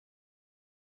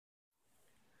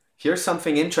Here's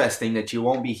something interesting that you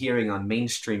won't be hearing on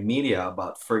mainstream media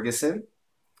about Ferguson.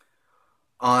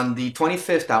 On the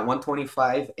 25th at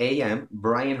 1:25 a.m.,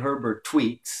 Brian Herbert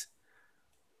tweets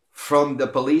from the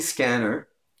police scanner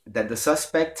that the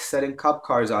suspect setting cop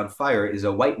cars on fire is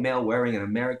a white male wearing an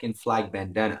American flag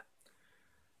bandana.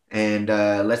 And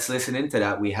let's listen into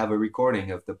that. We have a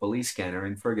recording of the police scanner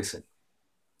in Ferguson.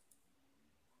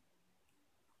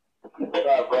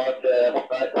 Broadcast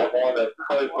back to one that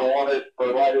first wanted for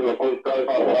light of the police cars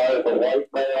on fire is a white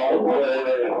male wearing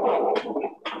a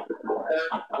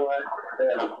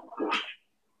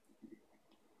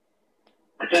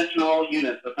Attention all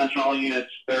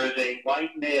units. There is a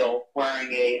white male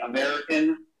wearing a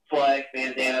American flag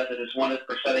bandana that is wanted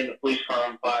for setting the police car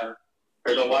on fire.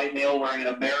 There's a white male wearing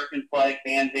an American flag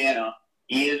bandana.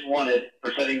 He is wanted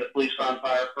for setting the police car on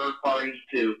fire for car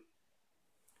 82.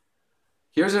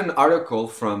 Here's an article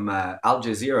from Al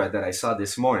Jazeera that I saw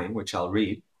this morning, which I'll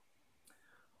read.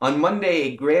 On Monday,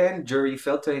 a grand jury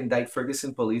failed to indict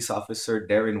Ferguson police officer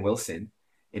Darren Wilson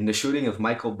in the shooting of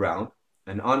Michael Brown,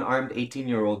 an unarmed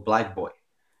 18-year-old black boy.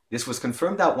 This was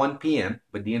confirmed at 1 p.m.,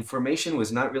 but the information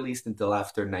was not released until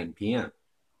after 9 p.m.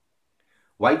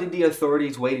 Why did the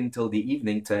authorities wait until the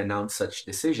evening to announce such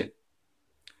decision?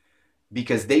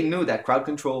 Because they knew that crowd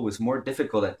control was more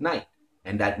difficult at night,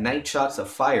 and that night shots of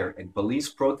fire and police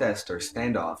protest or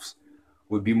standoffs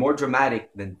would be more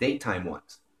dramatic than daytime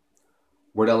ones.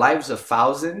 Were the lives of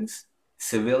thousands,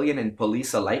 civilian and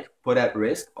police alike, put at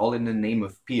risk, all in the name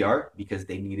of PR because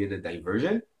they needed a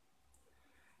diversion?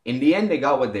 In the end, they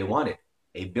got what they wanted,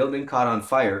 a building caught on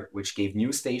fire, which gave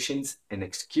news stations an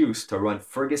excuse to run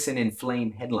Ferguson in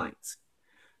flame headlines,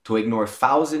 to ignore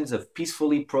thousands of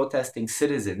peacefully protesting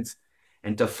citizens,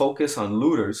 and to focus on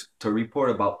looters to report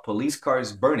about police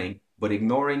cars burning, but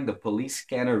ignoring the police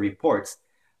scanner reports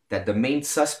that the main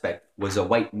suspect was a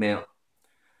white male.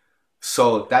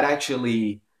 So that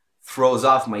actually throws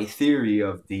off my theory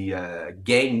of the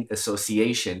gang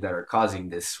association that are causing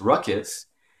this ruckus.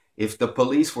 If the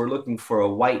police were looking for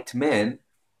a white man,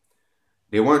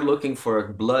 they weren't looking for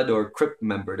a blood or Crip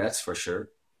member, that's for sure.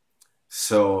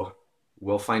 So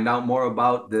we'll find out more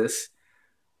about this.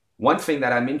 One thing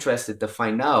that I'm interested to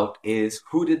find out is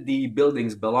who did the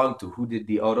buildings belong to? Who did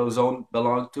the AutoZone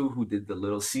belong to? Who did the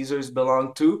Little Caesars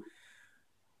belong to?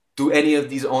 Do any of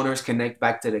these owners connect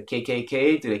back to the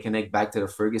KKK? Do they connect back to the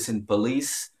Ferguson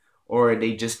police? Or are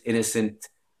they just innocent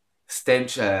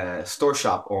store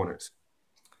shop owners?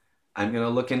 I'm going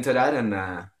to look into that, and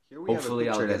hopefully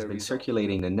I'll get it. It's been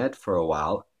circulating the net for a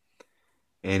while,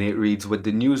 and it reads, what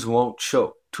the news won't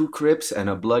show. 2 Crips and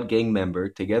a blood gang member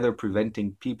together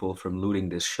preventing people from looting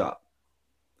this shop.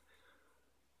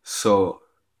 So,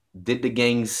 did the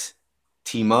gangs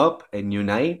team up and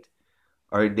unite?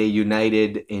 Are they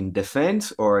united in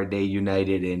defense, or are they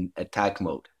united in attack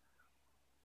mode?